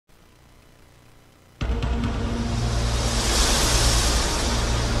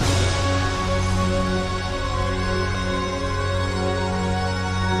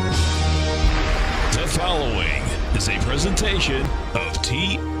presentation of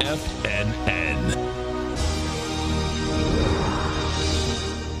TFNN.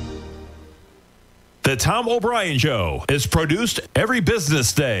 The Tom O'Brien Show is produced every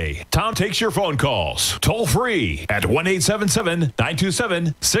business day. Tom takes your phone calls toll free at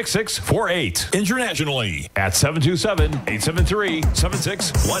 1-877-927-6648. Internationally at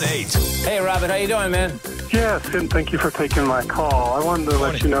 727-873-7618. Hey, Robert, how you doing, man? Yes, and thank you for taking my call. I wanted to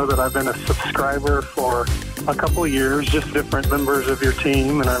let you know that I've been a subscriber for a couple of years, just different members of your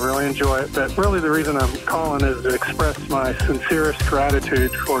team, and I really enjoy it. But really the reason I'm calling is to express my sincerest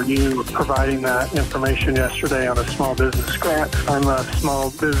gratitude for you providing that information yesterday on a small business grant. I'm a small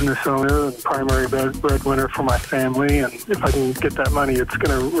business owner and primary breadwinner for my family, and if I can get that money, it's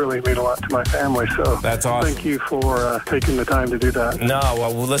going to really mean a lot to my family. So that's awesome. Thank you for taking the time to do that. No,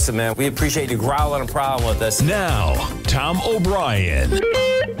 well, listen, man, we appreciate you growling a problem with us. Now, Tom O'Brien.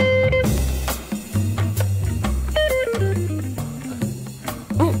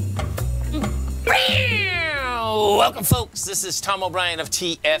 Welcome, folks. This is Tom O'Brien of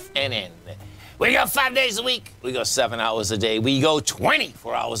TFNN. We go 5 days a week. We go 7 hours a day. We go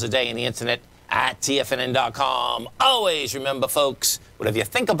 24 hours a day on the internet at TFNN.com. Always remember, folks, whatever you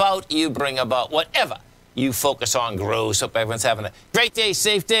think about, you bring about. Whatever you focus on grows. Hope everyone's having a great day,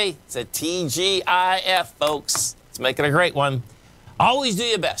 safe day. It's a TGIF, folks. Let's make it a great one. Always do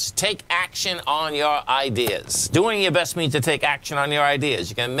your best. Take action on your ideas. Doing your best means to take action on your ideas.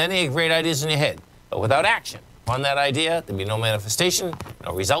 You can have many great ideas in your head, but without action on that idea, there'll be no manifestation,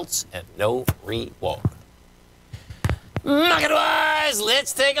 no results, and no reward. Market-wise,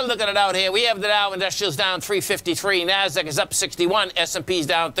 let's take a look at it out here. We have the Dow Industrials down 353. NASDAQ is up 61. S&P's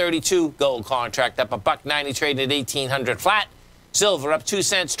down 32. Gold contract up $1.90, trading at 1,800 flat. Silver up 2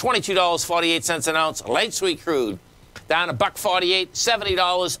 cents, $22.48 an ounce. Light sweet crude down $1.48,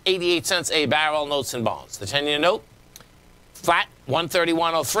 $70.88 a barrel. Notes and bonds. The 10-year note flat,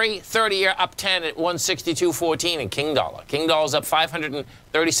 131.03. 30-year up 10 at 162.14. And King Dollar. King Dollar's up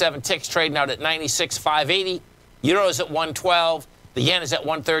 537 ticks, trading out at 96.580. Euro is at 112. The yen is at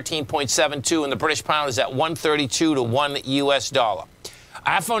 113.72. And the British pound is at 132 to 1 US dollar.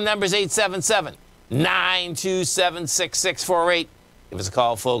 Our phone number is 877-927-6648. Give us a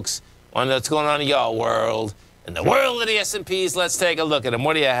call, folks, on what's going on in your world. In the world of the S&Ps, let's take a look at them.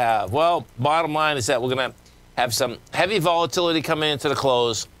 What do you have? Well, bottom line is that we're going to have some heavy volatility coming into the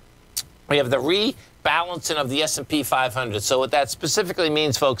close. We have the rebalancing of the S&P 500. So what that specifically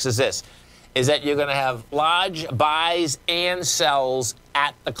means, folks, is this, is that you're going to have large buys and sells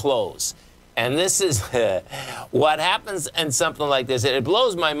at the close. And this is what happens in something like this. It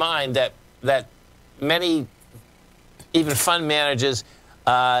blows my mind that many, even fund managers,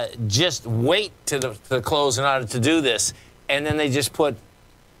 just wait to the close in order to do this. And then they just put,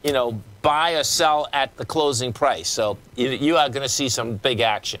 you know, buy or sell at the closing price. So you are going to see some big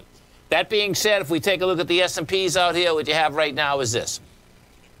action. That being said, if we take a look at the S&Ps out here, what you have right now is this.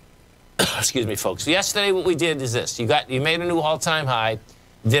 Excuse me, folks. Yesterday, what we did is this. You made a new all-time high,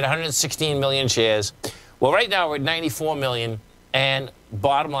 did 116 million shares. Well, right now, we're at 94 million, and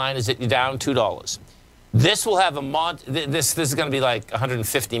bottom line is that you're down $2. This will have this is going to be like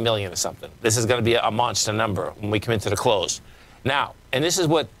 150 million or something. This is going to be a monster number when we come into the close. Now, and this is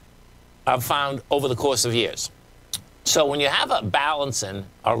what I've found over the course of years. So when you have a balancing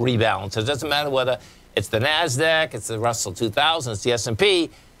or rebalance, it doesn't matter whether it's the NASDAQ, it's the Russell 2000, it's the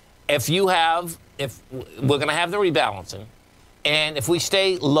S&P. If we're going to have the rebalancing, and if we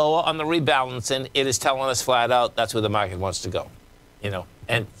stay lower on the rebalancing, it is telling us flat out that's where the market wants to go, you know.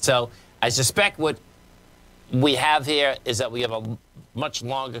 And so I suspect what we have here is that we have a much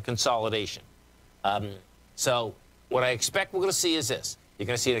longer consolidation. So what I expect we're going to see is this. You're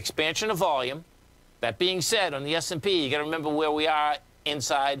going to see an expansion of volume. That being said, on the S&P, you got to remember where we are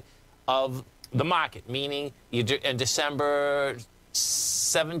inside of the market, meaning in December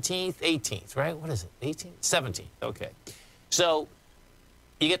 17th, 18th, right? What is it? 18th? 17th. Okay. So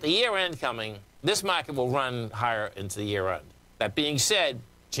you get the year end coming. This market will run higher into the year end. That being said,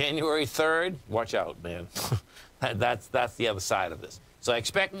 January 3rd, watch out, man. That's the other side of this. So I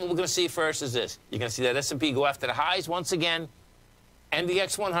expect what we're going to see first is this. You're going to see that S&P go after the highs once again.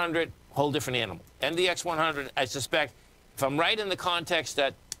 NDX 100, whole different animal. NDX 100, I suspect, if I'm right in the context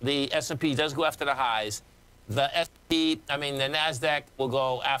that the S&P does go after the highs, the NASDAQ will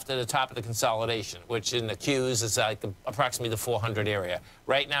go after the top of the consolidation, which in the Qs is like approximately the 400 area.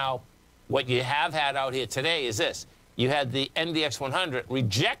 Right now, what you have had out here today is this. You had the NDX 100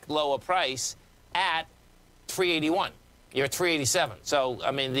 reject lower price at 381. You're at 387. So,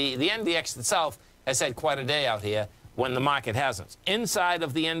 I mean, the NDX itself has had quite a day out here when the market hasn't. Inside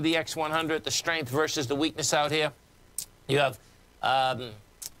of the NDX 100, the strength versus the weakness out here, You have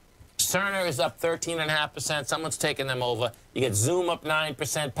Cerner is up 13.5%. Someone's taking them over. You get Zoom up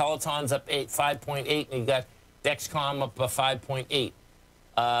 9%. Peloton's up 5.8%. And you got Dexcom up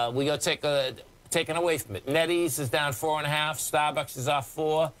 5.8%. We go taken away from it. NetEase is down 4.5%. Starbucks is off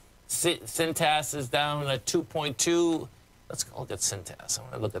 4%. Cintas is down at 2.2%. Let's go look at Cintas. I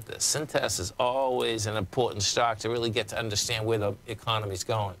want to look at this. Cintas is always an important stock to really get to understand where the economy's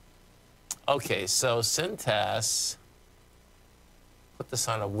going. Okay, so Cintas, put this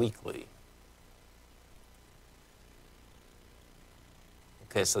on a weekly.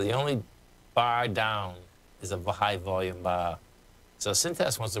 Okay, so the only bar down is a high volume bar. So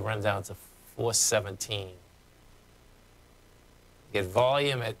Cintas wants to run down to 417. Get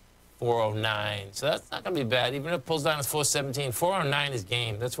volume at 409. So that's not going to be bad. Even if it pulls down to 417, 409 is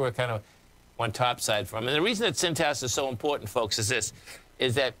game. That's where it kind of went topside from. And the reason that Cintas is so important, folks, is this,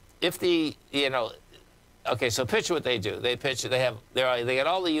 is that if the, okay, so picture what they do. They get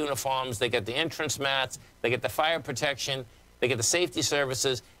all the uniforms, they get the entrance mats, they get the fire protection, they get the safety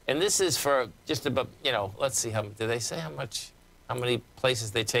services, and this is for just about, let's see, do they say how many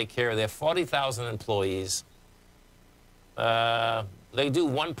places they take care of? They have 40,000 employees. They do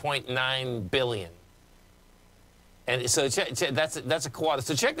 1.9 billion. And so that's a quarter.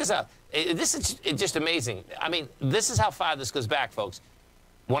 So check this out. This is just amazing. I mean, this is how far this goes back, folks.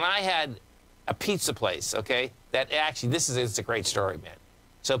 When I had a pizza place, okay, that actually, it's a great story, man.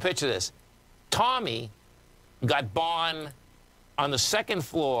 So picture this. Tommy got bond on the second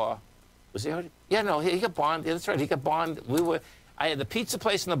floor. Was he already? Yeah, no, he got bond. Yeah, that's right. He got bond. I had the pizza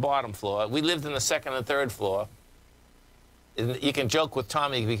place on the bottom floor. We lived in the second and third floor. And you can joke with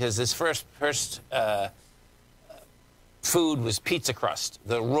Tommy because his first food was pizza crust.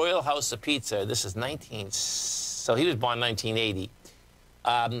 The Royal House of Pizza. This is so he was born 1980.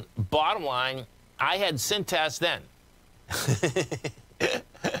 Bottom line, I had Cintas then.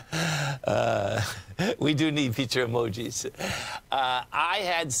 We do need picture emojis. I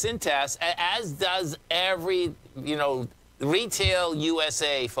had Cintas, as does every, retail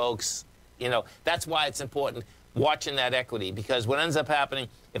USA, folks. That's why it's important watching that equity, because what ends up happening,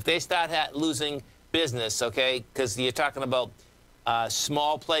 if they start losing business, okay, because you're talking about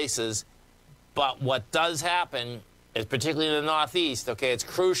small places, but what does happen is, particularly in the Northeast, okay, it's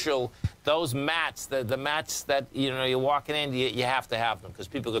crucial, those mats, the mats that, you're walking in, you have to have them, because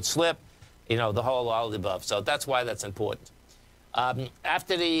people could slip, all of the above. So that's why that's important. As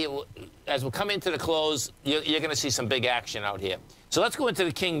we come into the close, you're going to see some big action out here. So let's go into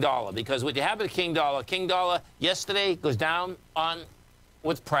the King Dollar, because what you have with the King Dollar yesterday goes down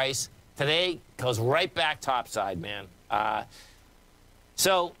with price. Today goes right back topside, man.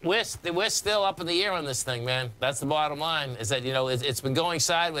 So we're still up in the air on this thing, man. That's the bottom line, is that, it's been going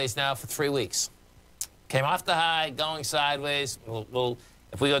sideways now for 3 weeks. Came off the high, going sideways.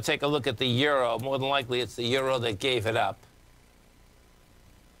 If we go take a look at the euro, more than likely it's the euro that gave it up.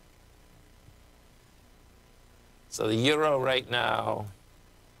 So the euro right now,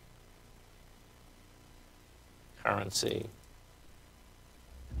 currency.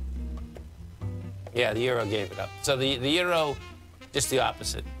 Yeah, the euro gave it up. So the euro, just the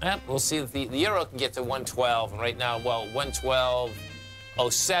opposite. We'll see if the euro can get to 112. And right now, well,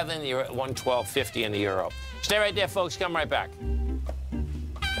 112.07, you're at 112.50 in the euro. Stay right there, folks. Come right back.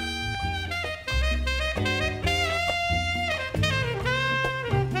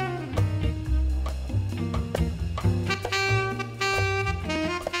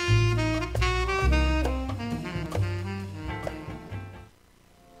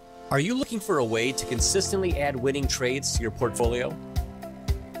 Are you looking for a way to consistently add winning trades to your portfolio?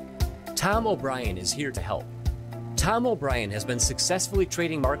 Tom O'Brien is here to help. Tom O'Brien has been successfully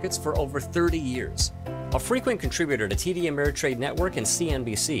trading markets for over 30 years. A frequent contributor to TD Ameritrade Network and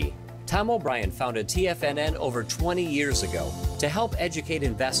CNBC, Tom O'Brien founded TFNN over 20 years ago to help educate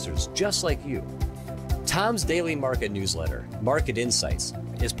investors just like you. Tom's daily market newsletter, Market Insights,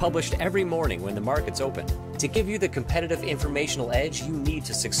 is published every morning when the markets open to give you the competitive informational edge you need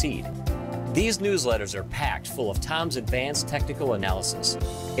to succeed. These newsletters are packed full of Tom's advanced technical analysis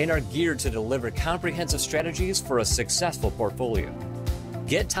and are geared to deliver comprehensive strategies for a successful portfolio.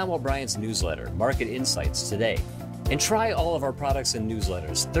 Get Tom O'Brien's newsletter, Market Insights, today and try all of our products and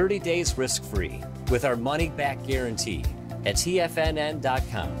newsletters 30 days risk-free with our money-back guarantee at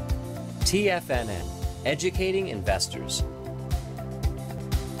TFNN.com. TFNN, educating investors.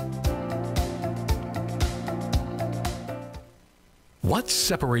 What's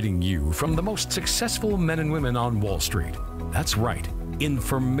separating you from the most successful men and women on Wall Street? That's right,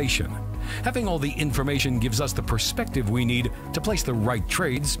 information. Having all the information gives us the perspective we need to place the right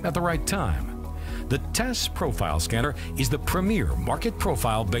trades at the right time. The TAS Profile Scanner is the premier market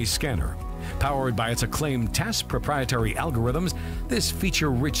profile-based scanner. Powered by its acclaimed TAS proprietary algorithms, this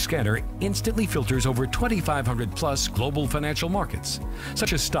feature-rich scanner instantly filters over 2,500 plus global financial markets,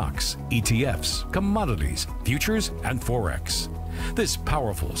 such as stocks, ETFs, commodities, futures, and Forex. This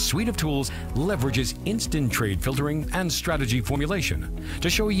powerful suite of tools leverages instant trade filtering and strategy formulation to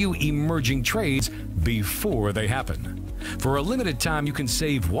show you emerging trades before they happen. For a limited time, you can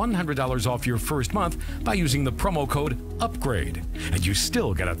save $100 off your first month by using the promo code UPGRADE, and you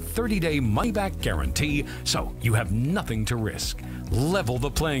still get a 30-day money-back guarantee, so you have nothing to risk. Level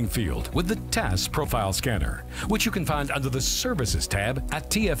the playing field with the TAS Profile Scanner, which you can find under the Services tab at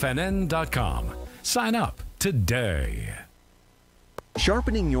TFNN.com. Sign up today.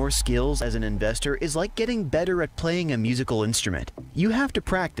 Sharpening your skills as an investor is like getting better at playing a musical instrument. You have to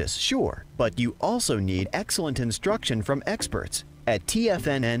practice, sure, but you also need excellent instruction from experts. At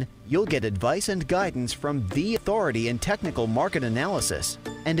TFNN, you'll get advice and guidance from the authority in technical market analysis.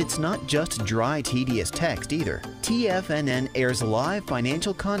 And it's not just dry, tedious text either. TFNN airs live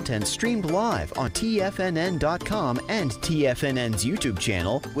financial content streamed live on TFNN.com and TFNN's YouTube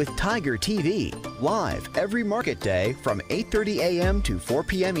channel with Tiger TV, live every market day from 8:30 a.m. to 4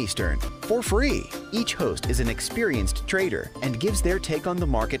 p.m. Eastern, for free. Each host is an experienced trader and gives their take on the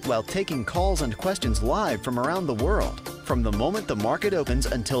market while taking calls and questions live from around the world. From the moment the market opens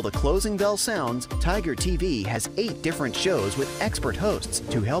until the closing bell sounds, Tiger TV has 8 different shows with expert hosts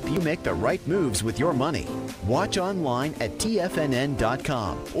to help you make the right moves with your money. Watch online at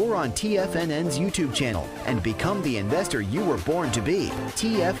TFNN.com or on TFNN's YouTube channel and become the investor you were born to be.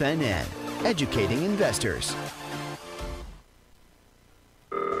 TFNN, educating investors.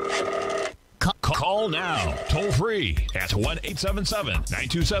 Call now, toll free at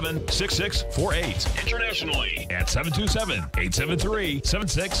 1-877-927-6648. Internationally at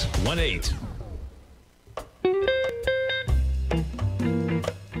 727-873-7618.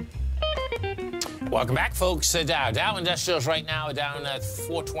 Welcome back, folks. Dow Industrials right now are down at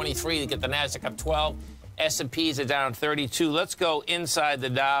 423 to get the Nasdaq up 12. S&Ps are down 32. Let's go inside the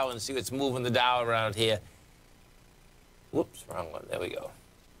Dow and see what's moving the Dow around here. Whoops, wrong one. There we go.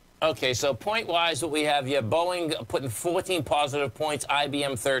 Okay, so point-wise, what we have here, Boeing putting 14 positive points,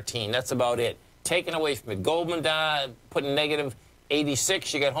 IBM 13. That's about it. Taken away from it. Goldman down, putting negative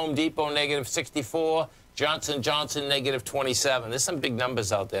 86. You got Home Depot negative 64. Johnson & Johnson negative 27. There's some big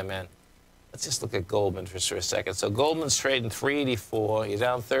numbers out there, man. Let's just look at Goldman for a second. So Goldman's trading 384. You're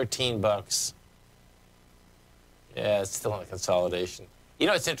down 13 bucks. Yeah, it's still in a consolidation. You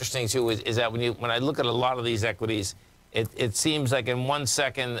know what's interesting, too, is that when I look at a lot of these equities, it seems like in 1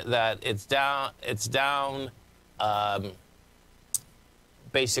 second that it's down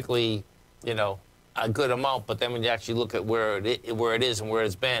basically, you know, a good amount, but then when you actually look at where it is and where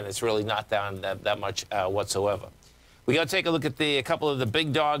it's been, it's really not down that much whatsoever. We got to take a look at a couple of the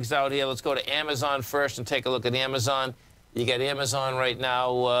big dogs out here. Let's go to Amazon first and take a look at Amazon. You got Amazon right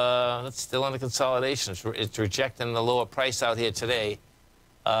now. It's still under consolidation. It's rejecting the lower price out here today.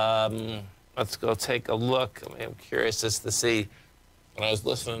 Let's go take a look. I mean, I'm curious just to see. When I was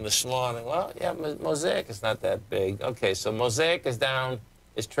listening this morning, well, yeah, Mosaic is not that big. Okay, so Mosaic is down,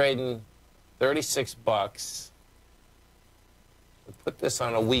 is trading 36 bucks. We'll put this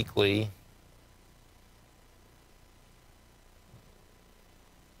on a weekly.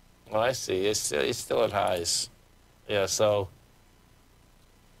 Well, I see. It's still at highs. Yeah, so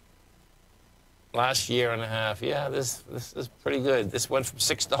last year and a half, yeah, this is pretty good. This went from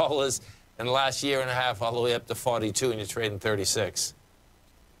 $6 in the last year and a half all the way up to 42, and you're trading 36.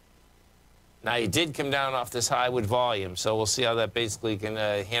 Now, you did come down off this high with volume, so we'll see how that basically can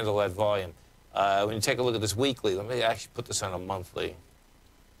handle that volume. When you take a look at this weekly, let me actually put this on a monthly.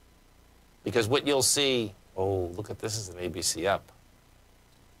 Because what you'll see, oh, look at this is an ABC up.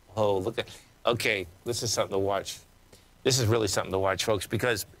 Oh, look at, okay, this is something to watch. This is really something to watch, folks,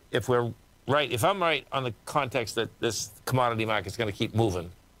 because if we're right, if I'm right on the context that this commodity market is going to keep moving,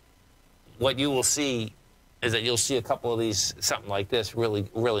 what you will see is that you'll see a couple of these, something like this, really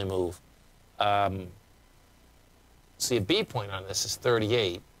move. See, a B point on this is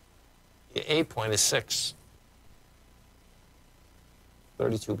 38. The A point is 6.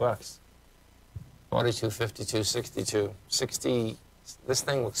 32 bucks. 42, 52, 62, 60. This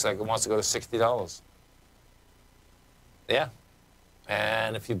thing looks like it wants to go to $60. Yeah.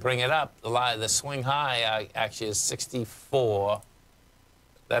 And if you bring it up, the swing high actually is 64.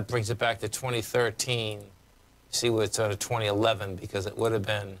 That brings it back to 2013. See where it's at 2011, because it would have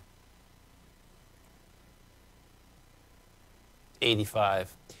been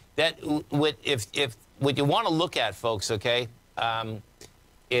 85. That if what you want to look at, folks, okay,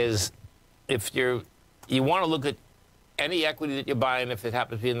 is if you want to look at any equity that you're buying, if it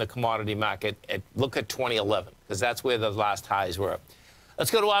happens to be in the commodity market, look at 2011, because that's where the last highs were.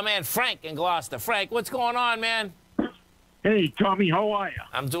 Let's go to our man Frank in Gloucester. Frank, what's going on, man? Hey, Tommy, how are you?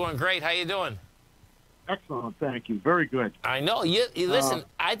 I'm doing great. How you doing? Excellent, thank you. Very good. I know. You listen,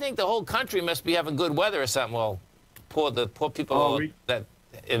 I think the whole country must be having good weather or something. Well, poor people that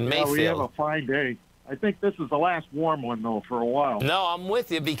in Mayfield. We have a fine day. I think this is the last warm one, though, for a while. No, I'm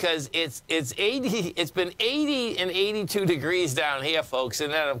with you, because it's 80. It's been 80 and 82 degrees down here, folks.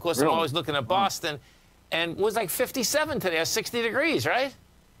 And then, of course, Really? I'm always looking at Boston. And it was like 57 today, or 60 degrees, right?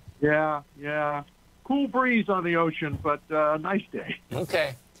 Yeah. Cool breeze on the ocean, but nice day.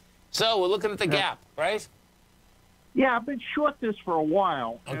 Okay. So we're looking at the gap, right? Yeah, I've been short this for a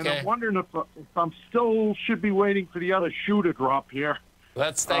while, and Okay. I'm wondering if I'm still should be waiting for the other shoe to drop here.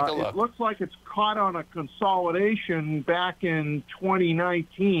 Let's take a look. It looks like it's caught on a consolidation back in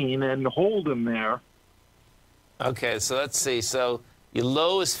 2019 and holding there. Okay, so let's see. So your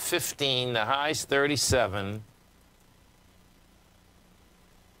low is 15, the high is 37.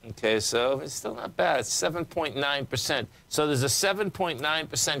 Okay, so it's still not bad. It's 7.9%. So there's a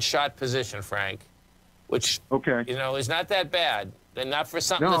 7.9% short position, Frank, which, you know, is not that bad. And not for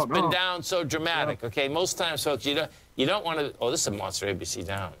something that's been down so dramatic. Okay, most times, folks, you don't want to. Oh, this is a monster ABC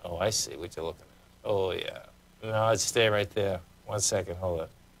down. Oh, I see what you're looking at. Oh, yeah. No, let's stay right there. 1 second. Hold it.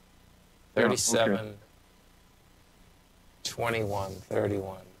 37, 21,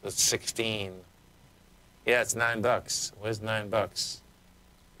 31. That's 16. Yeah, it's $9. Where's $9?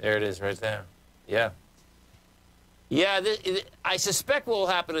 There it is, right there. Yeah. Yeah, I suspect what will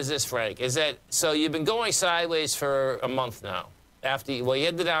happen is this, Frank, is that, so you've been going sideways for a month now. You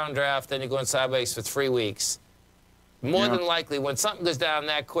had the downdraft, then you're going sideways for 3 weeks. More than likely, when something goes down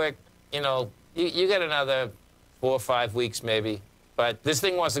that quick, you know, you get another 4 or 5 weeks maybe. But this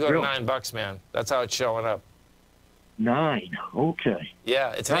thing wants to go to $9, man. That's how it's showing up. 9. Okay.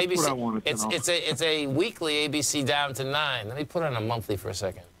 Yeah, it's an That's ABC. what I wanted to know. It's a weekly ABC down to 9. Let me put on a monthly for a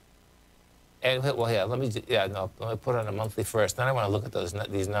second. And well, here, let me put on a monthly first. Then I want to look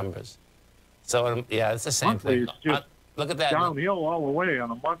at these numbers. So yeah, it's the same monthly thing. Is just look at that. Downhill all the way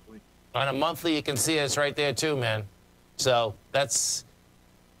on a monthly. On a monthly, you can see it's right there too, man. So that's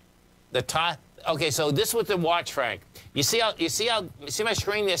the top. Okay, so this was the watch, Frank. You see my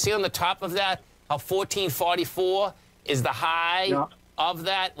screen there? See on the top of that how 1444 is the high of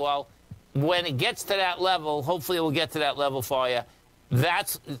that? Well, when it gets to that level, hopefully it will get to that level for you.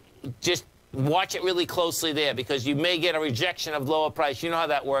 That's just watch it really closely there, because you may get a rejection of lower price. You know how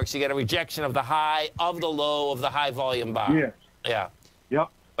that works. You get a rejection of the high of the low of the high volume bar. Yeah. Yeah. Yep.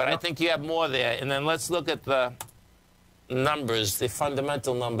 But I think you have more there. And then let's look at the numbers, the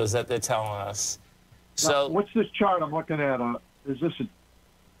fundamental numbers that they're telling us. So now, what's this chart I'm looking at? Is this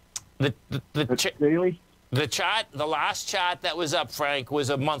the daily? The chart, the last chart that was up, Frank, was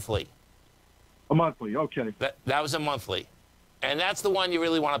a monthly. A monthly, okay. That was a monthly. And that's the one you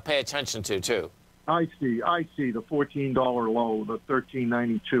really want to pay attention to, too. I see. The $14 low, the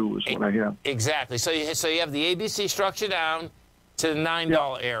 $13.92 is what I have. Exactly. So you have the ABC structure down to the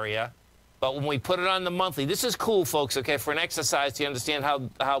 $9 area. But when we put it on the monthly, this is cool, folks, okay, for an exercise to understand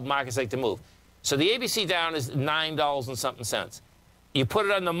how markets like to move. So the ABC down is $9 and something cents. You put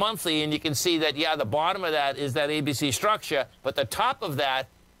it on the monthly, and you can see that, yeah, the bottom of that is that ABC structure, but the top of that,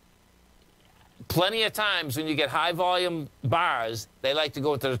 plenty of times when you get high volume bars, they like to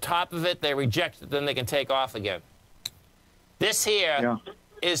go to the top of it, they reject it, then they can take off again. This here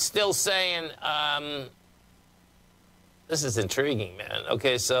is still saying, this is intriguing, man.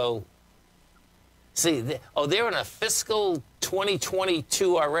 Okay, so, see, they're in a fiscal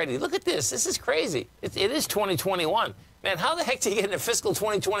 2022 already. Look at this. This is crazy. It is 2021. Man, how the heck do you get into fiscal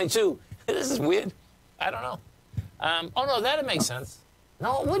 2022? This is weird. I don't know. Oh, no, that'd make sense.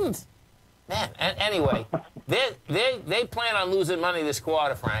 No, it wouldn't. Man, anyway, they plan on losing money this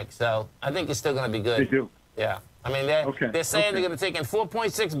quarter, Frank, so I think it's still going to be good. They do. Yeah. I mean, they're saying they're going to take in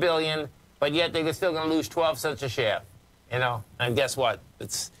 $4.6 billion, but yet they're still going to lose 12 cents a share. You know, and guess what?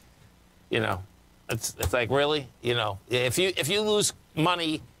 It's, you know, it's like, really? You know, if you lose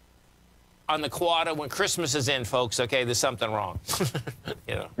money on the quarter when Christmas is in, folks, okay, there's something wrong.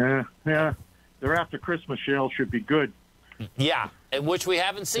 You know. Yeah. Their after Christmas sale should be good. Yeah, which we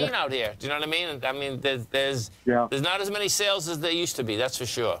haven't seen out here. Do you know what I mean? I mean, there's not as many sales as there used to be. That's for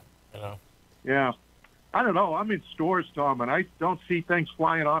sure. You know. Yeah, I don't know. I'm in stores, Tom, and I don't see things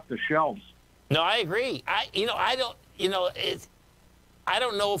flying off the shelves. No, I agree. I don't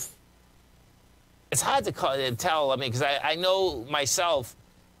know if it's hard to tell. I mean, because I know myself,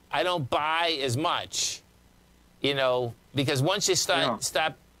 I don't buy as much. You know, because once you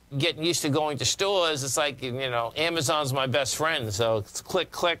stop getting used to going to stores, it's like, you know, Amazon's my best friend. So it's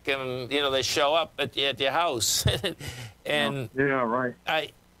click, click, and, you know, they show up at your house. And yeah,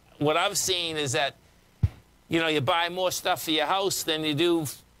 right. What I've seen is that, you know, you buy more stuff for your house than you do,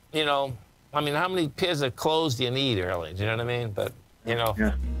 you know, I mean, how many pairs of clothes do you need, really? Do you know what I mean? But, you know.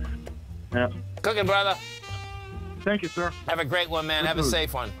 Yeah. Yeah. Cooking, brother. Thank you, sir. Have a great one, man. Have a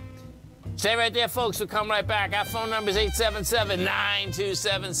safe one. Stay right there, folks. We'll come right back. Our phone number is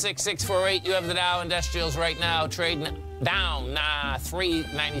 877-927-6648. You have the Dow Industrials right now trading down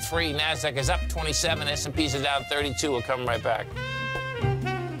 393. NASDAQ is up 27. S&Ps are down 32. We'll come right back.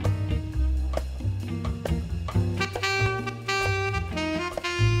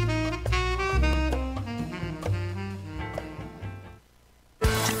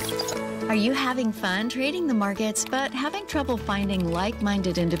 Are you having fun trading the markets but having trouble finding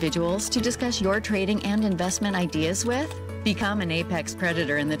like-minded individuals to discuss your trading and investment ideas with? Become an apex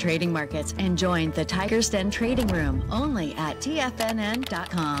predator in the trading markets and join the Tiger's Den Trading Room only at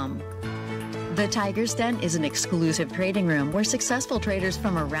TFNN.com. The Tiger's Den is an exclusive trading room where successful traders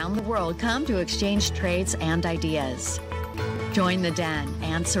from around the world come to exchange trades and ideas. Join the den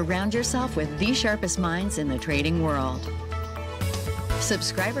and surround yourself with the sharpest minds in the trading world.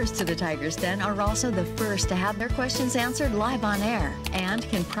 Subscribers to the Tiger's Den are also the first to have their questions answered live on air and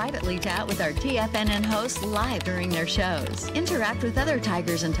can privately chat with our TFNN hosts live during their shows. Interact with other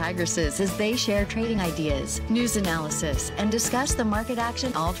Tigers and Tigresses as they share trading ideas, news analysis, and discuss the market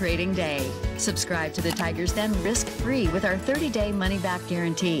action all trading day. Subscribe to the Tiger's Den risk-free with our 30-day money-back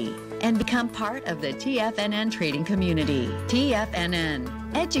guarantee and become part of the TFNN trading community.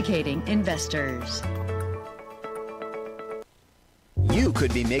 TFNN, educating investors. You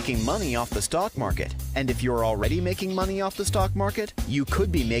could be making money off the stock market. And if you're already making money off the stock market, you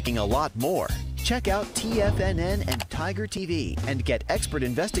could be making a lot more. Check out TFNN and Tiger TV and get expert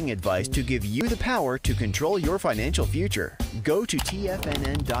investing advice to give you the power to control your financial future. Go to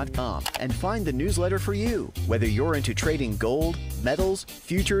TFNN.com and find the newsletter for you. Whether you're into trading gold, metals,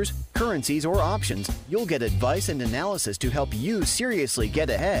 futures, currencies, or options, you'll get advice and analysis to help you seriously get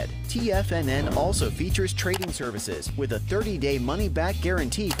ahead. TFNN also features trading services with a 30-day money-back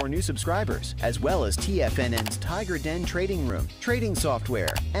guarantee for new subscribers, as well as TFNN's Tiger Den Trading Room, trading software,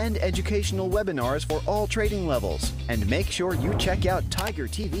 and educational webinars for all trading levels. And make sure you check out Tiger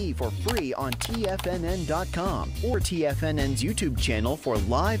TV for free on TFNN.com or TFNN's YouTube channel for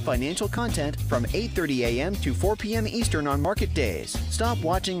live financial content from 8:30 a.m. to 4 p.m. Eastern on market days. Stop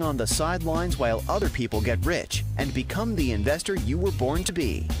watching on the sidelines while other people get rich and become the investor you were born to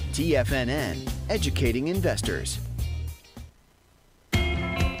be. TFNN, educating investors.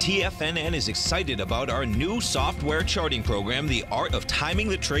 TFNN is excited about our new software charting program, The Art of Timing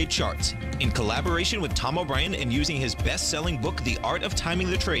the Trade Charts. In collaboration with Tom O'Brien and using his best-selling book, The Art of Timing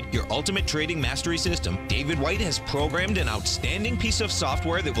the Trade, Your Ultimate Trading Mastery System, David White has programmed an outstanding piece of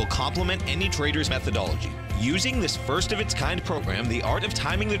software that will complement any trader's methodology. Using this first-of-its-kind program, The Art of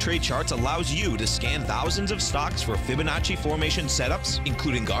Timing the Trade Charts allows you to scan thousands of stocks for Fibonacci formation setups,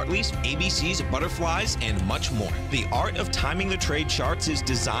 including Gartleys, ABCs, butterflies, and much more. The Art of Timing the Trade Charts is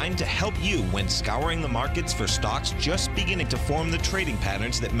designed to help you when scouring the markets for stocks just beginning to form the trading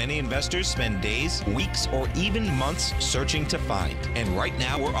patterns that many investors spend days, weeks, or even months searching to find. And right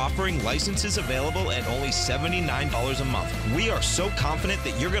now, we're offering licenses available at only $79 a month. We are so confident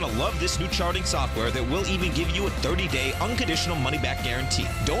that you're going to love this new charting software that will even give you a 30-day unconditional money-back guarantee.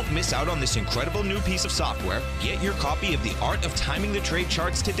 Don't miss out on this incredible new piece of software. Get your copy of The Art of Timing the Trade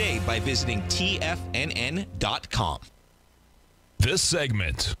Charts today by visiting TFNN.com. This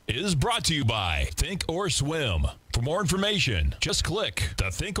segment is brought to you by Thinkorswim. For more information, just click the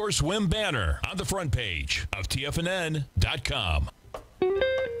Thinkorswim banner on the front page of TFNN.com.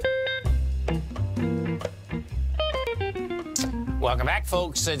 Welcome back,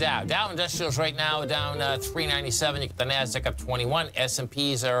 folks. Dow Industrials right now down 397. You get the NASDAQ up 21.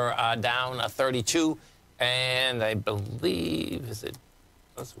 S&Ps are down 32. And I believe,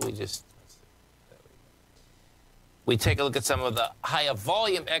 we take a look at some of the higher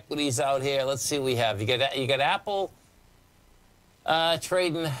volume equities out here. Let's see what we have. You got Apple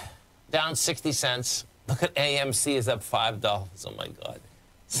trading down 60 cents. Look at AMC is up $5. Oh, my God.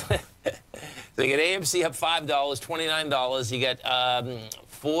 So you get AMC up $5, $29. You get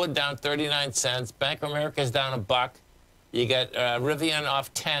Ford down 39 cents. Bank of America is down $1. You get Rivian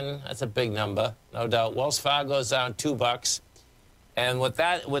off 10. That's a big number, no doubt. Wells Fargo is down $2. And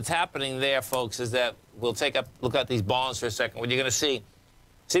what's happening there, folks, is that we'll take a look at these bonds for a second. What you're going to see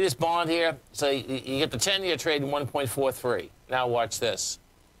this bond here? So you get the 10-year trading 1.43. Now watch this.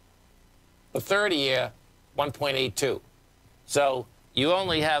 The 30-year, 1.82. So you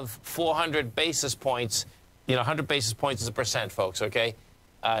only have 400 basis points. 100 basis points is a percent, folks, okay?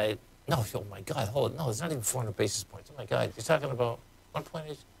 No, oh my God, hold it. No, it's not even 400 basis points. Oh my God, you're talking about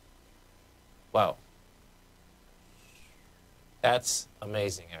 1.8? Wow. That's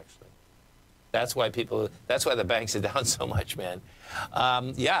amazing, actually. That's why the banks are down so much, man.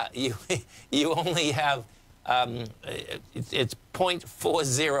 Yeah, you only have, it's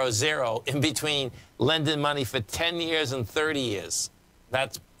 0.400 in between lending money for 10 years and 30 years.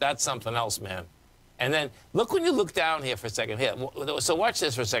 That's something else, man. And then look when you look down here for a second. Here, so watch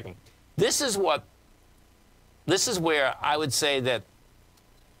this for a second. This is where I would say that,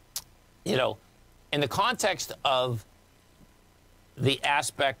 in the context of the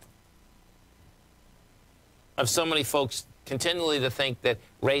aspect of so many folks continually to think that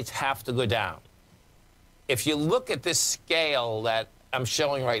rates have to go down. If you look at this scale that I'm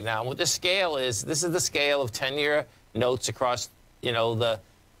showing right now, what this scale is, this is the scale of 10-year notes across, the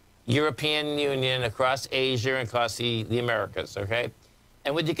European Union, across Asia, and across the Americas, okay?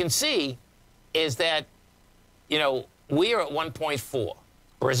 And what you can see is that, we are at 1.4.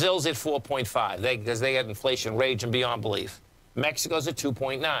 Brazil's at 4.5 because they got inflation raging beyond belief. Mexico's at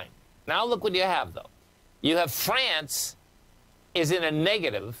 2.9. Now look what you have, though. You have France is in a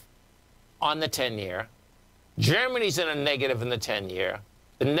negative on the 10-year. Germany's in a negative in the 10-year.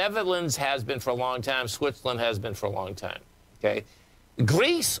 The Netherlands has been for a long time. Switzerland has been for a long time, okay?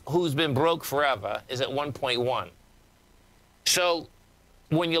 Greece, who's been broke forever, is at 1.1. So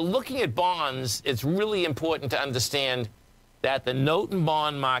when you're looking at bonds, it's really important to understand that the note and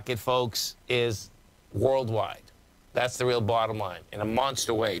bond market, folks, is worldwide. That's the real bottom line, in a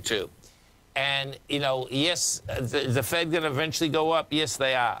monster way, too. And, yes, the Fed going to eventually go up? Yes,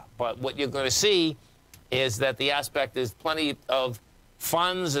 they are. But what you're going to see is that the aspect is plenty of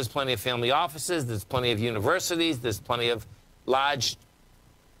funds, there's plenty of family offices, there's plenty of universities, there's plenty of large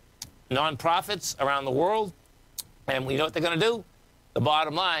nonprofits around the world. And we know what they're going to do. The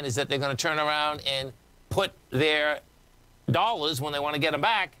bottom line is that they're going to turn around and put their dollars, when they want to get them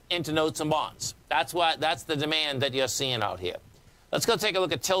back, into notes and bonds. That's the demand that you're seeing out here. Let's go take a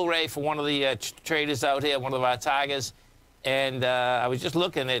look at Tilray for one of the traders out here, one of our tigers. And I was just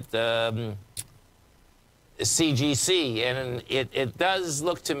looking at CGC, and it does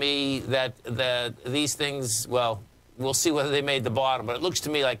look to me that these things, well, we'll see whether they made the bottom, but it looks to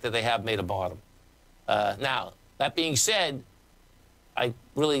me like that they have made a bottom. Now, that being said, I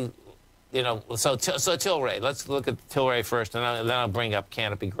really, so Tilray, let's look at Tilray first, and then I'll bring up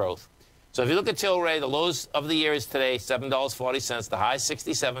Canopy Growth. So if you look at Tilray, the lows of the year is today, $7.40, the high,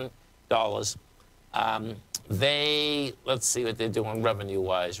 $67. Let's see what they're doing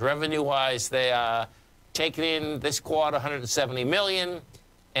revenue-wise. Revenue-wise, they are taking in this quarter $170 million,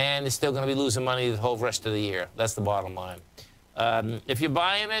 and they're still going to be losing money the whole rest of the year. That's the bottom line. If you're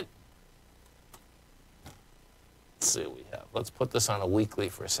buying it, let's see what we have. Let's put this on a weekly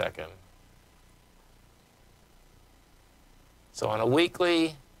for a second. So on a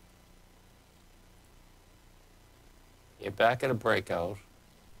weekly, you're back at a breakout,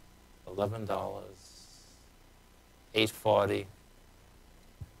 $11, $8.40.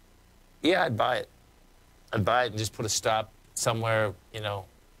 Yeah, I'd buy it. I'd buy it and just put a stop somewhere,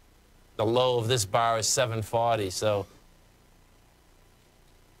 the low of this bar is $7.40, so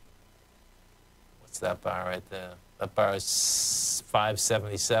what's that bar right there? That bar is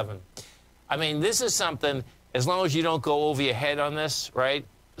 $5.77. I mean, this is something, as long as you don't go over your head on this, right?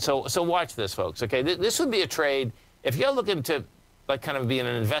 So watch this, folks, okay? This would be a trade. If you're looking to, like, kind of being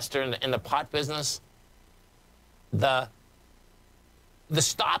an investor in the pot business, the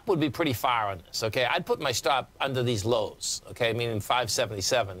stop would be pretty far on this, okay? I'd put my stop under these lows, okay? Meaning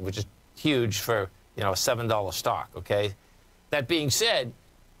 577, which is huge for, a $7 stock, okay? That being said,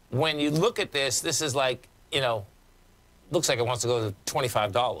 when you look at this, this is like, looks like it wants to go to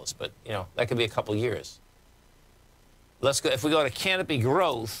 $25, but, that could be a couple years. Let's go, if we go to Canopy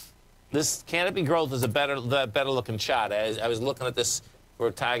Growth, this Canopy Growth is a better looking chart. I was looking at this for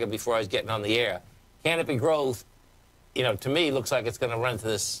a tiger before I was getting on the air. Canopy Growth, to me, looks like it's going to run to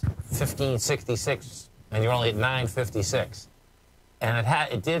this 1566, and you're only at 956. And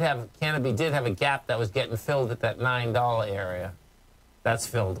Canopy did have a gap that was getting filled at that $9 area. That's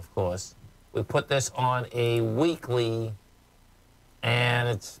filled, of course. We put this on a weekly, and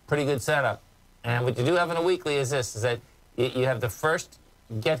it's a pretty good setup. And what you do have in a weekly is this, is that you have the first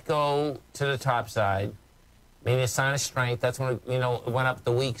get-go to the top side, maybe a sign of strength. That's when it went up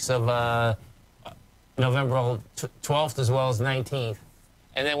the weeks of November 12th as well as 19th.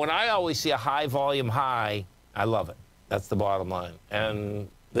 And then when I always see a high volume high, I love it. That's the bottom line. And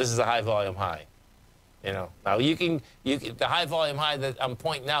this is a high volume high. You know, now the high volume high that I'm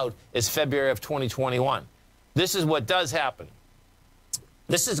pointing out is February of 2021. This is what does happen.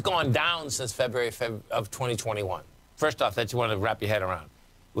 This has gone down since February of 2021. First off, that you want to wrap your head around.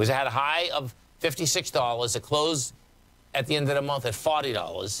 It had a high of $56. It closed at the end of the month at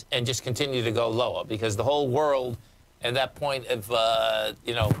 $40 and just continued to go lower because the whole world at that point of,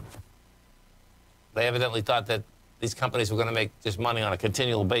 you know, they evidently thought that these companies were going to make just money on a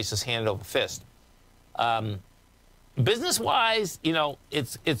continual basis, hand over fist. Business-wise, you know,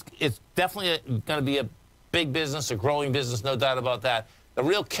 it's definitely going to be a big business, a growing business, no doubt about that. The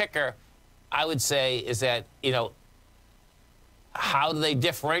real kicker, I would say, is that, you know, how do they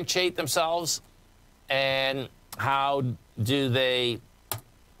differentiate themselves and how do they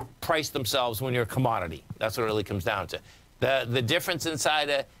price themselves when you're a commodity? That's what it really comes down to. The difference inside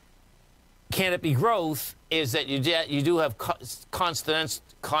a Canopy Growth is that you do have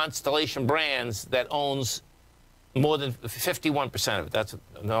Constellation Brands that owns more than 51% of it. That's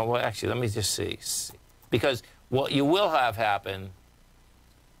no, well, actually, let me just see. Because what you will have happen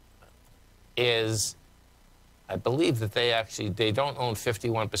is, I believe that they don't own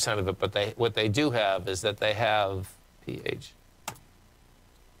 51% of it, but what they do have is that they have they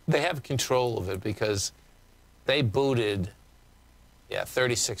have control of it because they booted, yeah,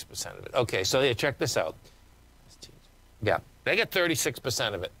 36% of it. Okay, so yeah, check this out. Yeah, they get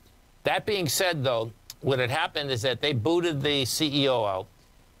 36% of it. That being said, though, what had happened is that they booted the CEO out.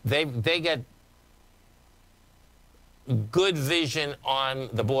 They get good vision on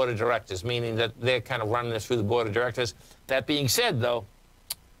the board of directors, meaning that they're kind of running this through the board of directors. That being said, though,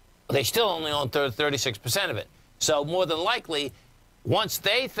 they still only own 36% of it. So more than likely, once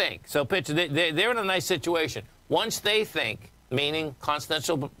they think, so picture, they're in a nice situation. Once they think, meaning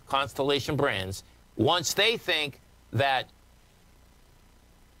Constellation Brands, once they think that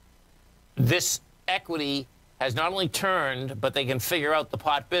this equity has not only turned, but they can figure out the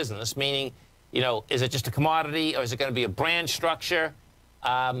pot business, meaning, you know, is it just a commodity or is it going to be a brand structure?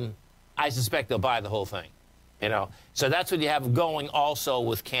 I suspect they'll buy the whole thing, you know. So that's what you have going also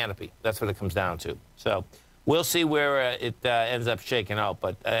with Canopy. That's what it comes down to. So we'll see where it ends up shaking out.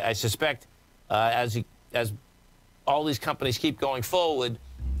 But I suspect as all these companies keep going forward,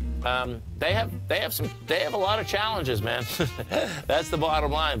 they have a lot of challenges, man. That's the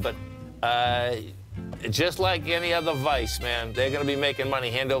bottom line. But just like any other vice, man, they're going to be making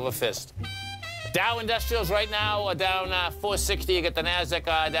money hand over fist. Dow Industrials right now are down 460. You get the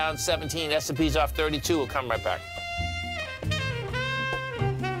NASDAQ down 17. S&P's off 32. We'll come right back.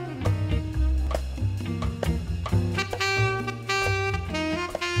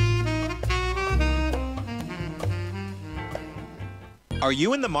 Are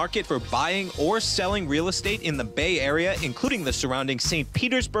you in the market for buying or selling real estate in the Bay Area, including the surrounding St.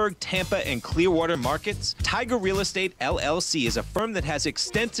 Petersburg, Tampa, and Clearwater markets? Tiger Real Estate LLC is a firm that has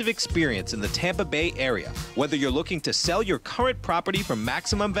extensive experience in the Tampa Bay area. Whether you're looking to sell your current property for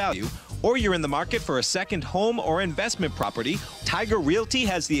maximum value, or you're in the market for a second home or investment property, Tiger Realty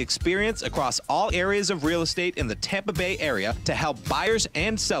has the experience across all areas of real estate in the Tampa Bay area to help buyers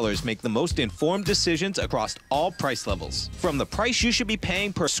and sellers make the most informed decisions across all price levels. From the price you should be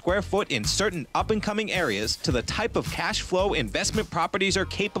paying per square foot in certain up-and-coming areas to the type of cash flow investment properties are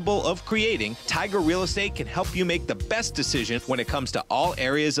capable of creating, Tiger Real Estate can help you make the best decision when it comes to all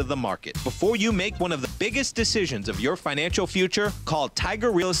areas of the market. Before you make one of the biggest decisions of your financial future, call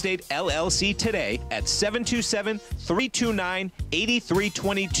Tiger Real Estate LLC today at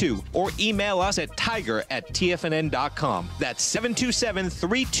 727-329-8322 or email us at tiger@tfnn.com. That's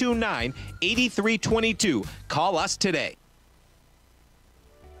 727-329-8322. Call us today.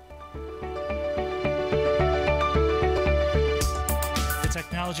 The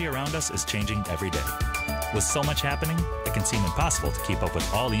technology around us is changing every day. With so much happening, it can seem impossible to keep up with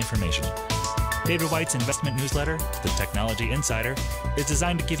all the information. David White's investment newsletter, The Technology Insider, is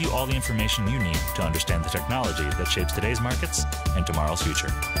designed to give you all the information you need to understand the technology that shapes today's markets and tomorrow's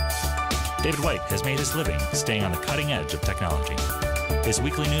future. David White has made his living staying on the cutting edge of technology. His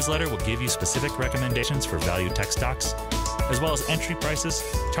weekly newsletter will give you specific recommendations for value tech stocks, as well as entry prices,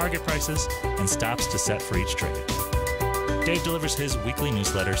 target prices, and stops to set for each trade. Dave delivers his weekly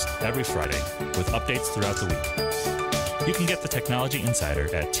newsletters every Friday with updates throughout the week. You can get the Technology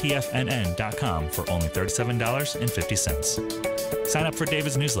Insider at TFNN.com for only $37.50. Sign up for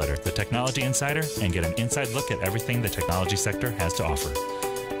David's newsletter, The Technology Insider, and get an inside look at everything the technology sector has to offer.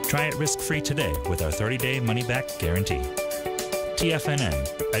 Try it risk-free today with our 30-day money-back guarantee. TFNN,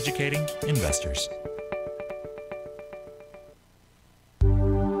 educating investors.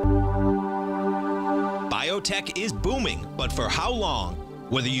 Biotech is booming, but for how long?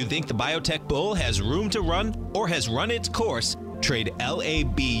 Whether you think the biotech bull has room to run or has run its course, trade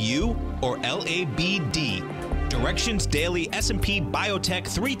LABU or LABD. Direction's daily S&P Biotech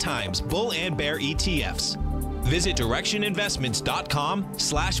 3 times bull and bear ETFs. Visit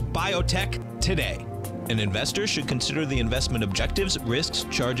directioninvestments.com/biotech today. An investor should consider the investment objectives, risks,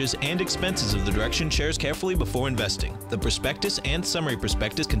 charges, and expenses of the Direction shares carefully before investing. The prospectus and summary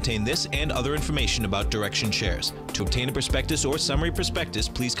prospectus contain this and other information about Direction shares. To obtain a prospectus or summary prospectus,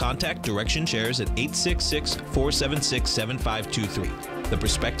 please contact Direction shares at 866-476-7523. The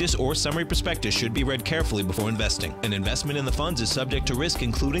prospectus or summary prospectus should be read carefully before investing. An investment in the funds is subject to risk,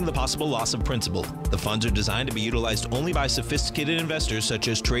 including the possible loss of principal. The funds are designed to be utilized only by sophisticated investors such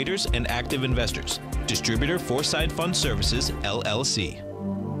as traders and active investors. Distributor Foreside Fund Services, LLC.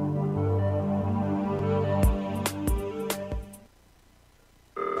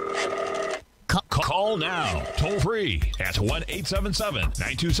 Call now, toll free at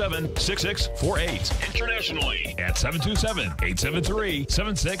 1-877-927-6648. Internationally at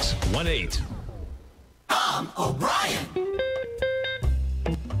 727-873-7618. Tom O'Brien.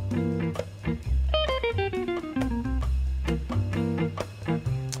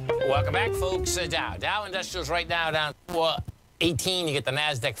 Welcome back, folks. Dow Industrials right now down 418. You get the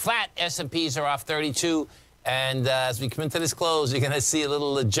NASDAQ flat. S&Ps are off 32. And as we come into this close, you're going to see a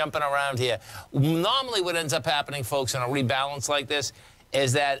little jumping around here. Normally what ends up happening, folks, in a rebalance like this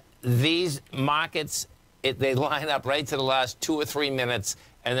is that these markets, they line up right to the last 2 or 3 minutes,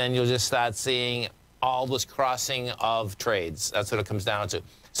 and then you'll just start seeing all this crossing of trades. That's what it comes down to.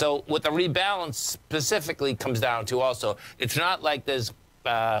 So what the rebalance specifically comes down to also, it's not like there's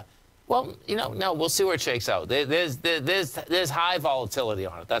well, you know, no, we'll see where it shakes out. There's high volatility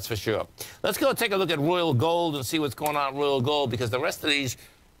on it, that's for sure. Let's go take a look at Royal Gold and see what's going on at Royal Gold, because the rest of these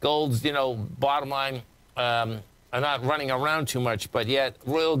golds, you know, bottom line, are not running around too much, but yet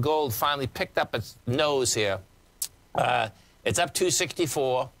Royal Gold finally picked up its nose here. It's up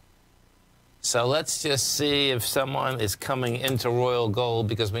 264. So let's just see if someone is coming into Royal Gold,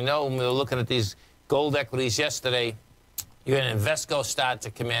 because we know when we were looking at these gold equities yesterday, you're going to Invesco start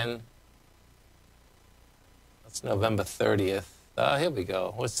to come in. That's November 30th. Oh, here we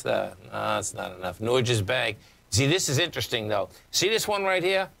go. What's that? No, that's not enough. Norges Bank. See, this is interesting, though. See this one right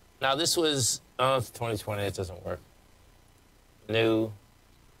here? Now, this was, oh, it's 2020. It doesn't work. New.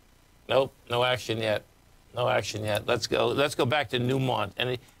 Nope, no action yet. No action yet. Let's go back to Newmont.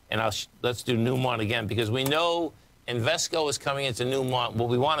 And let's do Newmont again, because we know Invesco is coming into Newmont. What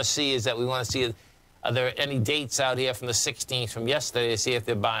we want to see is that we want to see, are there any dates out here from the 16th, from yesterday, to see if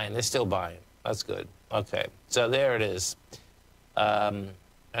they're buying. They're still buying. That's good. Okay, so there it is.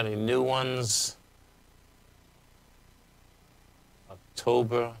 Any new ones?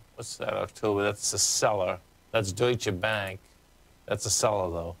 October. What's that, October? That's a seller. That's Deutsche Bank. That's a seller,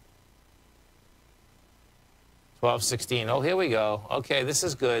 though. 12/16. Oh, here we go. Okay, this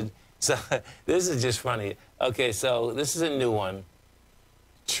is good. So this is just funny. Okay, so this is a new one.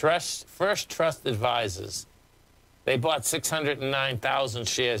 First Trust Advisors. They bought 609,000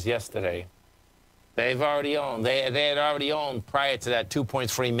 shares yesterday. They've already owned. They had already owned prior to that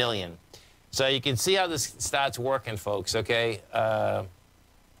 2.3 million. So you can see how this starts working, folks. Okay,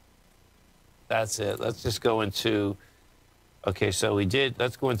 that's it. Let's just go into. Okay, so we did.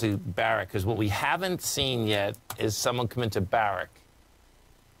 Let's go into Barrick, because what we haven't seen yet is someone come into Barrick.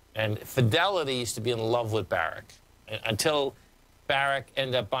 And Fidelity used to be in love with Barrick until Barrick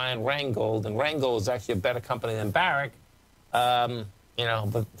ended up buying Rheingold, and Rheingold is actually a better company than Barrick. You know,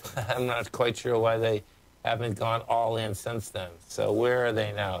 but I'm not quite sure why they haven't gone all in since then. So where are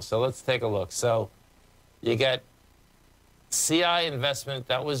they now? So let's take a look. So you got CI Investment.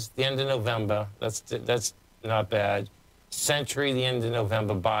 That was the end of November. That's not bad. Century, the end of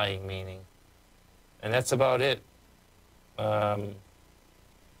November, buying, meaning. And that's about it. Man,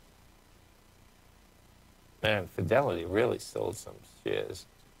 Fidelity really sold some shares.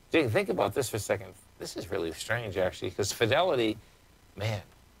 Gee, think about this for a second. This is really strange, actually, because Fidelity, man,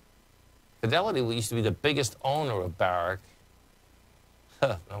 Fidelity used to be the biggest owner of Barrick.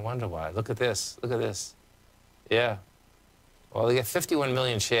 Huh, no wonder why. Look at this. Look at this. Yeah. Well, they get 51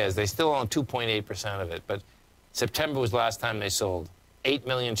 million shares. They still own 2.8% of it, but September was the last time they sold. 8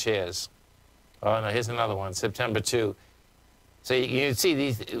 million shares. Oh, no, here's another one, September 2. So you can see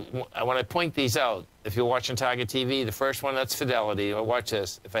these, when I point these out, if you're watching Tiger TV, the first one, that's Fidelity. Or watch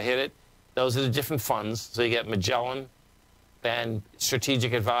this. If I hit it, those are the different funds. So you get Magellan, then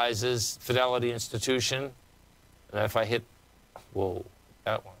Strategic Advisors, Fidelity Institution. And then if I hit, whoa,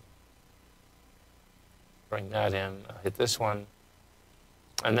 that one. Bring that in. I'll hit this one.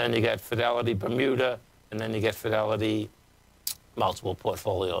 And then you get Fidelity Bermuda, and then you get Fidelity multiple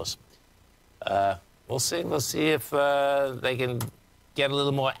portfolios. We'll see. We'll see if they can get a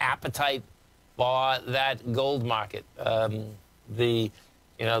little more appetite for that gold market. The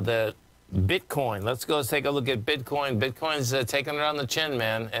Bitcoin. Let's go take a look at Bitcoin. Bitcoin's taking it on the chin,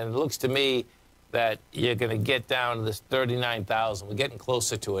 man. And it looks to me that you're going to get down to this 39,000. We're getting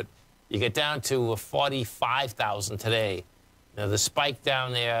closer to it. You get down to 45,000 today. Now, the spike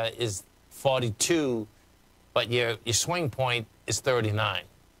down there is 42, but your swing point is 39.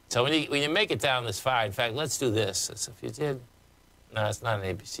 So when you make it down this far, in fact, let's do this. So if you did, no, it's not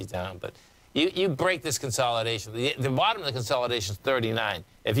an ABC down, but you break this consolidation. The bottom of the consolidation is 39.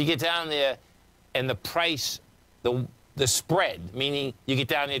 If you get down there and the price, the spread, meaning you get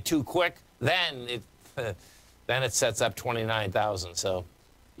down there too quick, then it sets up 29,000. So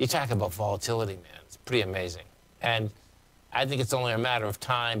you talk about volatility, man. It's pretty amazing. And I think it's only a matter of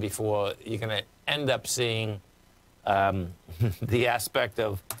time before you're going to end up seeing the aspect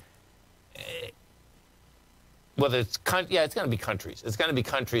of whether it's it's going to be countries. It's going to be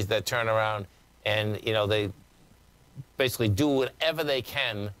countries that turn around and they basically do whatever they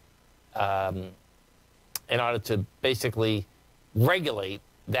can in order to basically regulate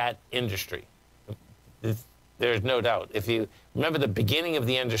that industry. There's no doubt. If you remember the beginning of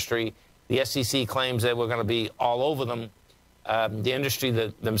the industry, the SEC claims that we're going to be all over them. The industry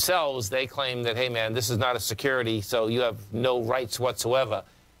themselves, they claim that, hey, man, this is not a security, so you have no rights whatsoever.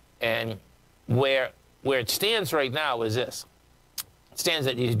 And where it stands right now is this. It stands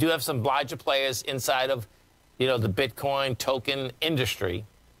that you do have some larger players inside of, the Bitcoin token industry,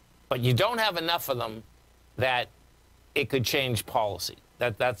 but you don't have enough of them that it could change policy.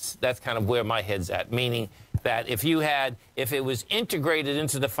 That's kind of where my head's at, meaning that if it was integrated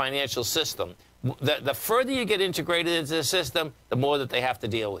into the financial system, the further you get integrated into the system, the more that they have to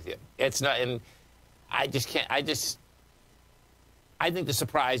deal with you. It's not, and I just can't, I think the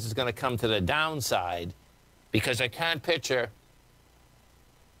surprise is going to come to the downside because I can't picture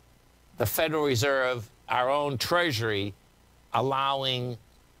the Federal Reserve, our own Treasury, allowing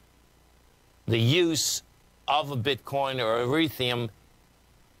the use of a Bitcoin or a Ethereum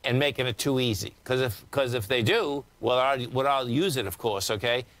and making it too easy. Because if they do, well, I'll use it, of course,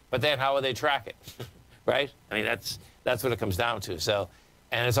 okay? But then how will they track it, right? I mean, that's what it comes down to. So,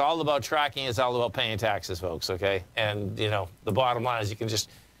 and it's all about tracking. It's all about paying taxes, folks, okay? And, the bottom line is you can just,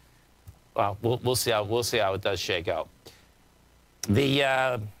 well, we'll see how it does shake out.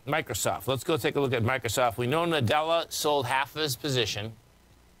 The Microsoft. Let's go take a look at Microsoft. We know Nadella sold half of his position.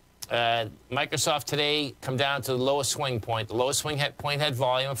 Microsoft today come down to the lowest swing point. The lowest swing point had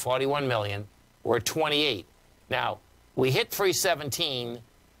volume of 41 million. We're at 28. Now, we hit 317,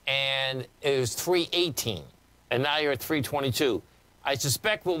 and it was 318. And now you're at 322. I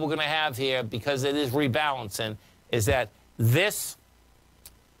suspect what we're going to have here, because it is rebalancing, is that this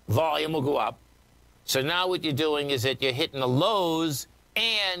volume will go up. So now what you're doing is that you're hitting the lows,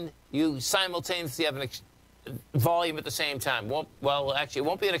 and you simultaneously have an volume at the same time. Well, actually, it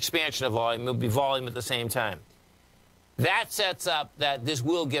won't be an expansion of volume. It'll be volume at the same time. That sets up that this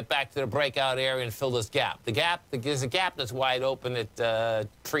will get back to the breakout area and fill this gap. There's a gap that's wide open at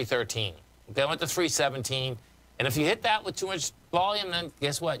 313. Okay, I went to 317. And if you hit that with too much volume, then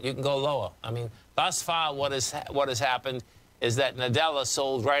guess what? You can go lower. I mean, thus far, what has happened is that Nadella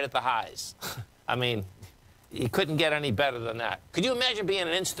sold right at the highs. I mean, you couldn't get any better than that. Could you imagine being an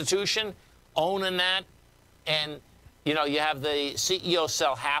institution, owning that, and, you have the CEO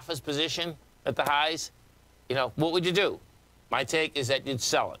sell half his position at the highs? What would you do? My take is that you'd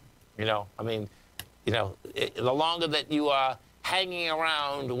sell it. I mean, the longer that you are hanging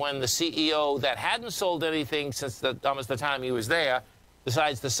around when the CEO that hadn't sold anything since almost the time he was there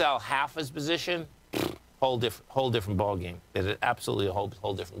decides to sell half his position, whole different ball game. It's absolutely a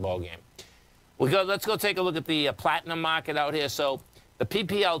whole different ball game. Let's go take a look at the platinum market out here. So the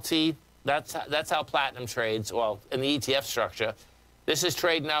PPLT, that's how platinum trades, well, in the ETF structure. This is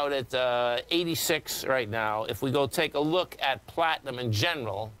trading out at 86 right now. If we go take a look at platinum in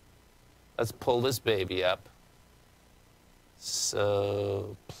general, let's pull this baby up.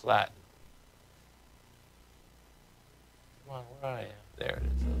 So, platinum. Come on, where are you? There it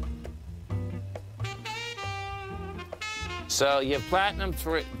is. So, you have platinum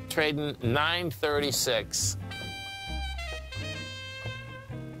trading 936.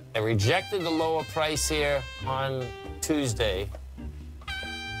 It rejected the lower price here on Tuesday.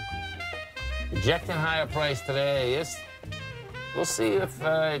 Rejecting higher price today. Yes. We'll see if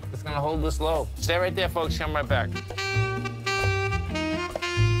it's going to hold this low. Stay right there, folks. Come right back.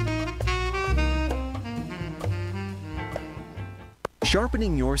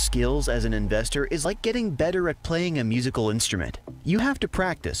 Sharpening your skills as an investor is like getting better at playing a musical instrument. You have to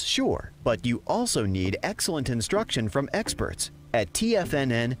practice, sure, but you also need excellent instruction from experts. At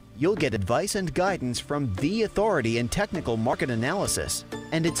TFNN, you'll get advice and guidance from the authority in technical market analysis.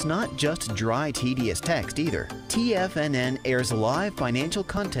 And it's not just dry, tedious text either. TFNN airs live financial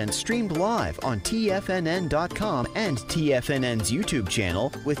content streamed live on TFNN.com and TFNN's YouTube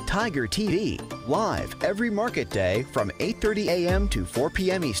channel with Tiger TV, live every market day from 8:30 a.m. to 4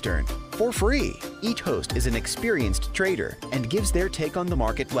 p.m. Eastern, for free. Each host is an experienced trader and gives their take on the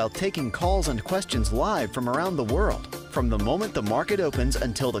market while taking calls and questions live from around the world. From the moment the market opens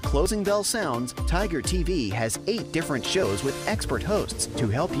until the closing bell sounds, Tiger TV has 8 different shows with expert hosts to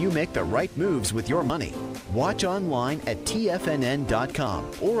help you make the right moves with your money. Watch online at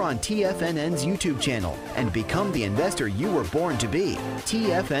TFNN.com or on TFNN's YouTube channel and become the investor you were born to be.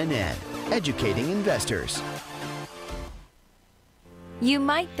 TFNN, educating investors. You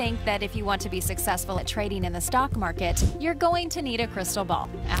might think that if you want to be successful at trading in the stock market, you're going to need a crystal ball.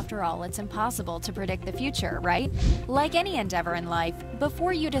 After all, it's impossible to predict the future, right? Like any endeavor in life,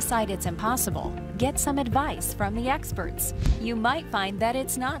 before you decide it's impossible, get some advice from the experts. You might find that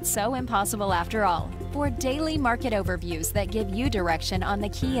it's not so impossible after all. For daily market overviews that give you direction on the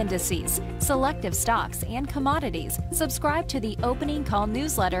key indices, selective stocks, and commodities, subscribe to the Opening Call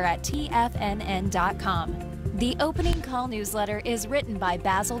newsletter at TFNN.com. The Opening Call newsletter is written by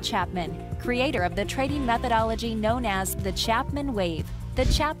Basil Chapman, creator of the trading methodology known as the Chapman Wave. The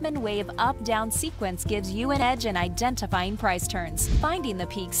Chapman Wave up-down sequence gives you an edge in identifying price turns, finding the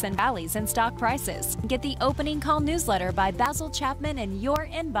peaks and valleys in stock prices. Get the Opening Call newsletter by Basil Chapman in your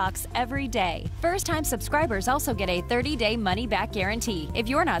inbox every day. First-time subscribers also get a 30-day money-back guarantee. If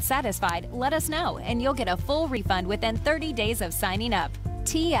you're not satisfied, let us know, and you'll get a full refund within 30 days of signing up.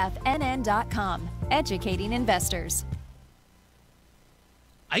 TFNN.com. Educating investors.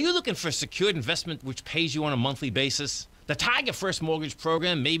 Are you looking for a secured investment which pays you on a monthly basis? The Tiger First Mortgage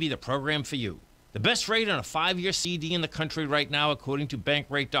Program may be the program for you. The best rate on a 5-year CD in the country right now, according to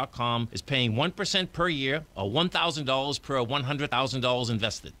Bankrate.com, is paying 1% per year or $1,000 per $100,000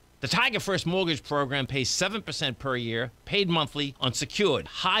 invested. The Tiger First Mortgage Program pays 7% per year, paid monthly, on secured,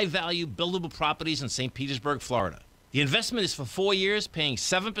 high-value, buildable properties in St. Petersburg, Florida. The investment is for 4 years, paying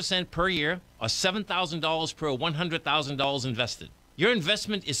 7% per year, or $7,000 per $100,000 invested. Your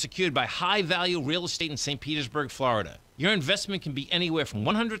investment is secured by high-value real estate in St. Petersburg, Florida. Your investment can be anywhere from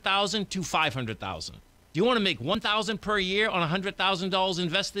 $100,000 to $500,000. Do you want to make $1,000 per year on $100,000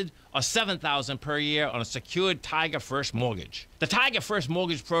 invested, or $7,000 per year on a secured Tiger First mortgage? The Tiger First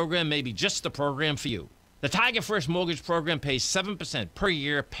Mortgage Program may be just the program for you. The Tiger First Mortgage Program pays 7% per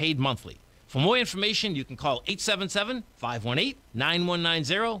year, paid monthly. For more information, you can call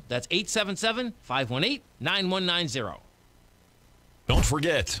 877-518-9190. That's 877-518-9190. Don't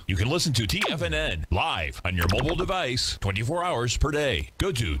forget, you can listen to TFNN live on your mobile device 24 hours per day.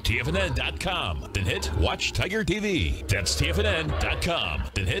 Go to TFNN.com, then hit Watch Tiger TV. That's TFNN.com,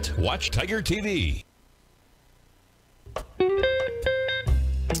 then hit Watch Tiger TV.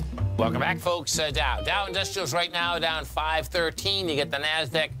 Welcome back, folks. Dow Industrials right now down 513. You get the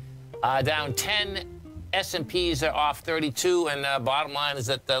NASDAQ down 10. S&Ps are off 32. And bottom line is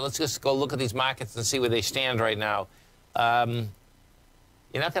that let's just go look at these markets and see where they stand right now.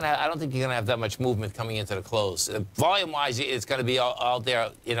 You're not going to. I don't think you're going to have that much movement coming into the close. Volume-wise, it's going to be all there,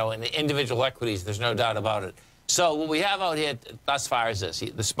 you know, in the individual equities. There's no doubt about it. So what we have out here thus far is this: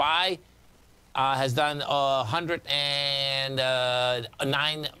 the SPY has done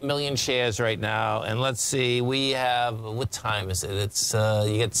 109 million shares right now, and let's see, we have what time is it? It's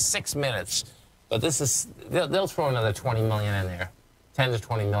you get 6 minutes, but this is they'll throw another 20 million in there, 10 to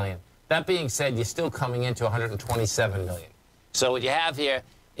 20 million. That being said, you're still coming into 127 million. So what you have here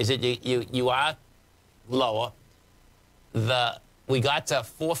is that you are lower. We got to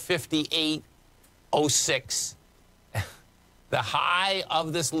 458.06. The high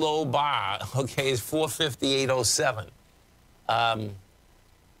of this low bar, okay, is 458.07. I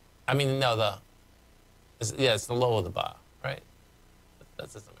mean, no, it's the low of the bar, right?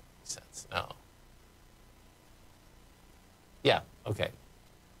 That doesn't make sense. No. Yeah. Okay.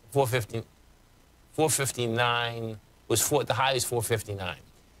 459 was the high is 459.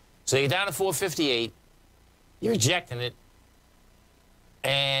 So you're down to 458. You're rejecting it.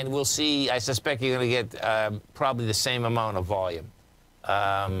 And we'll see. I suspect you're going to get probably the same amount of volume.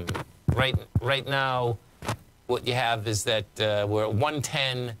 Right now, what you have is that we're at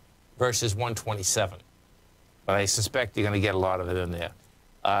 110 versus 127. But I suspect you're going to get a lot of it in there.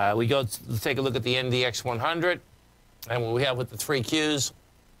 We go to take a look at the NDX 100. And what we have with the 3 Qs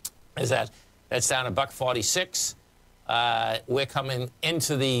is that that's down $1.46. we're coming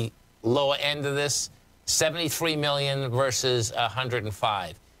into the lower end of this, 73 million versus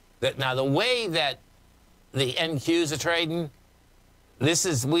 105. Now, the way that the NQs are trading,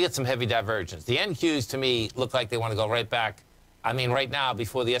 we get some heavy divergence. The NQs, to me, look like they want to go right back. I mean, right now,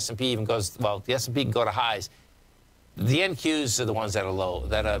 before the S&P even goes, well, the S&P can go to highs. The NQs are the ones that are low,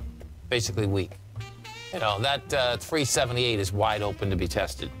 that are basically weak. You know, that 378 is wide open to be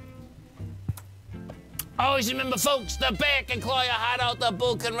tested. Always remember, folks, the bear can claw your heart out, the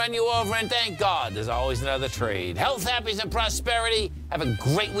bull can run you over, and thank God there's always another trade. Health, happiness, and prosperity. Have a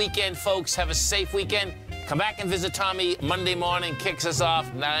great weekend, folks. Have a safe weekend. Come back and visit Tommy Monday morning. Kicks us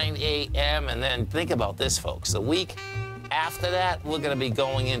off 9 a.m. And then think about this, folks. The week after that, we're going to be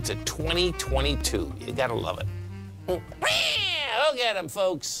going into 2022. You got to love it. Look at them,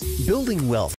 folks. Building wealth